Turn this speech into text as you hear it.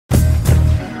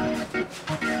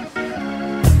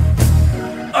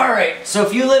Alright, so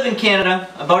if you live in Canada,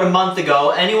 about a month ago,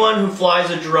 anyone who flies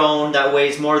a drone that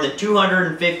weighs more than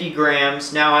 250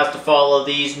 grams now has to follow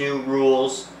these new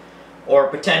rules, or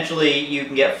potentially you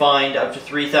can get fined up to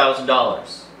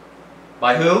 $3,000.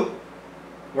 By who?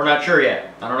 We're not sure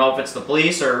yet. I don't know if it's the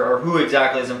police or who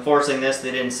exactly is enforcing this,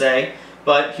 they didn't say,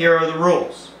 but here are the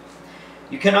rules.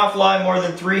 You cannot fly more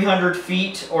than 300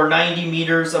 feet or 90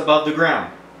 meters above the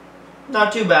ground.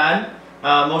 Not too bad.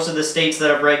 Most of the states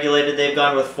that have regulated, they've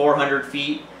gone with 400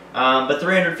 feet, but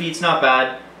 300 feet's not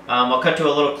bad. I'll cut to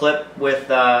a little clip with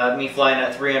me flying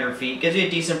at 300 feet. Gives you a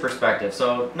decent perspective,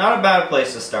 so not a bad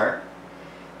place to start.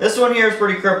 This one here is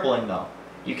pretty crippling though.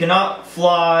 You cannot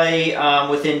fly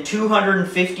within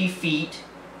 250 feet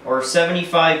or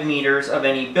 75 meters of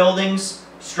any buildings,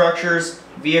 structures,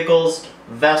 vehicles,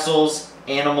 vessels,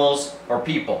 animals, or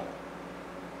people.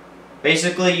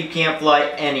 Basically, you can't fly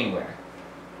anywhere.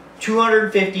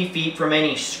 250 feet from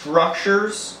any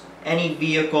structures, any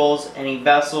vehicles, any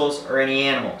vessels, or any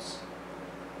animals.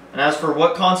 And as for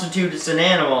what constitutes an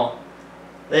animal,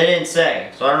 they didn't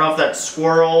say. So I don't know if that's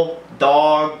squirrel,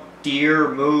 dog, deer,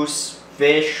 moose,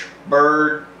 fish,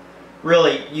 bird.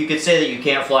 Really, you could say that you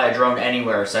can't fly a drone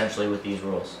anywhere essentially with these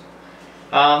rules.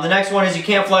 The next one is you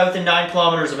can't fly within 9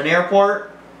 kilometers of an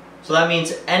airport. So that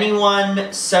means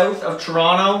anyone south of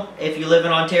Toronto, if you live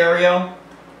in Ontario,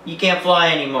 you can't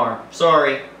fly anymore.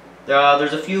 Sorry.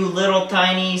 There's a few little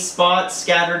tiny spots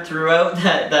scattered throughout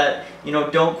that you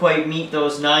know, don't quite meet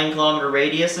those 9-kilometer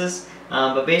radiuses.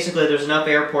 But basically there's enough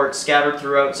airports scattered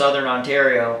throughout southern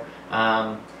Ontario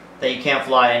that you can't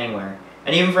fly anywhere.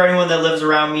 And even for anyone that lives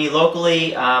around me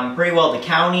locally, pretty well the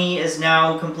county is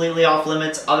now completely off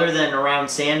limits other than around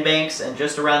Sandbanks and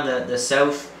just around the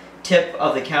south tip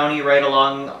of the county right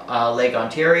along Lake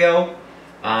Ontario.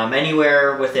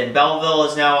 Anywhere within Belleville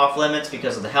is now off limits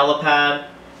because of the helipad.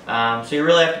 So you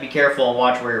really have to be careful and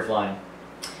watch where you're flying.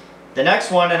 The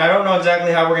next one, and I don't know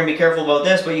exactly how we're going to be careful about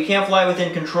this, but you can't fly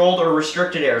within controlled or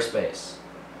restricted airspace.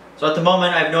 So at the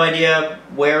moment I have no idea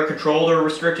where controlled or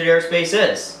restricted airspace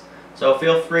is. So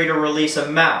feel free to release a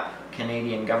map,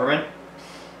 Canadian government.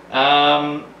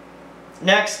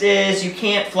 Next is you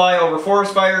can't fly over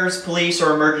forest fires, police,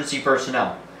 or emergency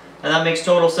personnel. And that makes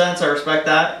total sense, I respect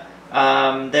that.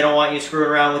 They don't want you screwing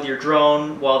around with your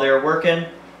drone while they're working.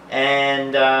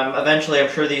 And eventually I'm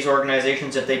sure these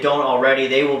organizations, if they don't already,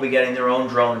 they will be getting their own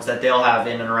drones that they'll have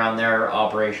in and around their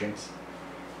operations.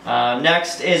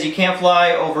 Next is you can't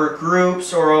fly over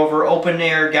groups or over open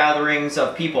air gatherings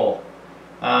of people.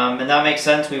 And that makes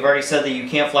sense. We've already said that you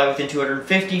can't fly within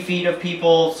 250 feet of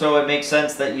people, so it makes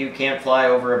sense that you can't fly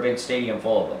over a big stadium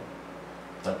full of them.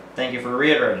 So thank you for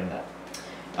reiterating that.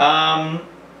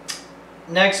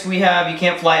 Next we have you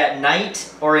can't fly at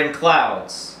night or in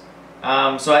clouds.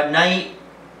 So at night,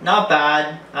 not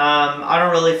bad. I don't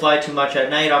really fly too much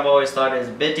at night. I've always thought it's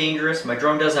a bit dangerous. My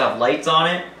drone does have lights on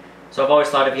it. So I've always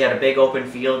thought if you had a big open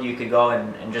field, you could go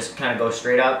and just kind of go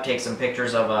straight up, take some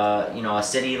pictures of a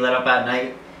city lit up at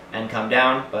night and come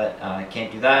down, but I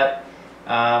can't do that.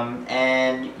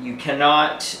 And you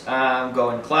cannot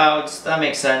go in clouds. That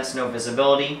makes sense, no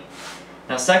visibility.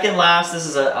 Now second last, this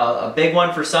is a big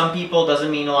one for some people,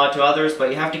 doesn't mean a lot to others, but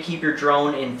you have to keep your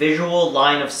drone in visual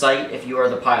line of sight if you are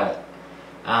the pilot.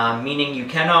 Meaning you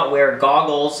cannot wear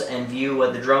goggles and view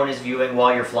what the drone is viewing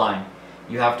while you're flying.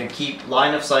 You have to keep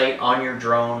line of sight on your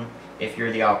drone if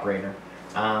you're the operator.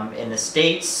 In the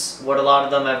States, what a lot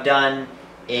of them have done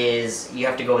is you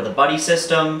have to go with a buddy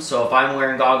system. So if I'm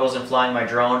wearing goggles and flying my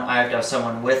drone, I have to have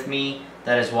someone with me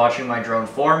that is watching my drone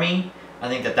for me. I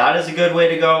think that that is a good way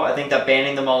to go. I think that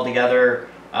banning them all together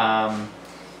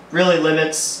really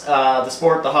limits the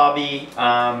sport, the hobby,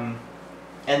 and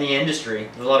the industry.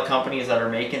 There's a lot of companies that are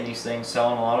making these things,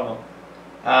 selling a lot of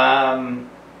them.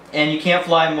 And you can't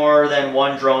fly more than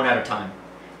one drone at a time.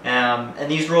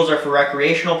 And these rules are for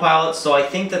recreational pilots, so I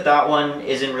think that that one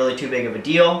isn't really too big of a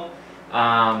deal.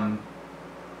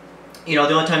 You know,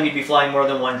 the only time you'd be flying more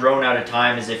than one drone at a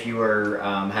time is if you were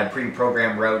had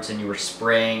pre-programmed routes and you were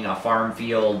spraying a farm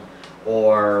field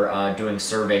or doing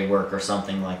survey work or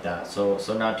something like that. So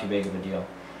not too big of a deal.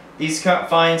 These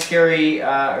fines carry,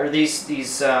 or these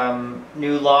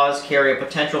new laws carry a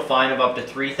potential fine of up to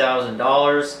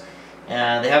 $3,000.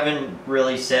 They haven't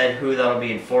really said who that'll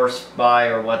be enforced by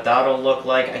or what that'll look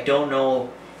like. I don't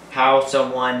know how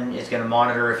someone is going to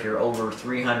monitor if you're over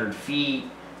 300 feet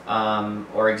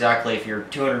or exactly if you're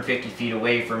 250 feet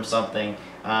away from something.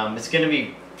 It's going to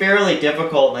be fairly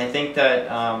difficult, and I think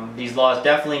that these laws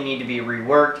definitely need to be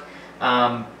reworked.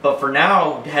 But for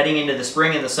now, heading into the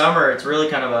spring and the summer, it's really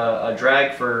kind of a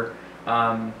drag for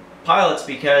pilots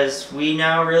because we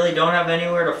now really don't have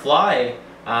anywhere to fly,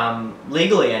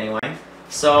 legally anyway.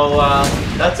 So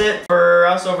that's it for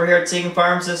us over here at Seeking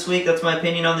Farms this week. That's my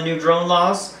opinion on the new drone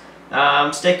laws.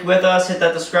 Stick with us, hit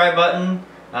that subscribe button,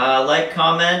 like,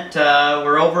 comment.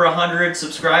 We're over 100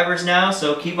 subscribers now,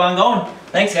 so keep on going.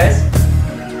 Thanks, guys.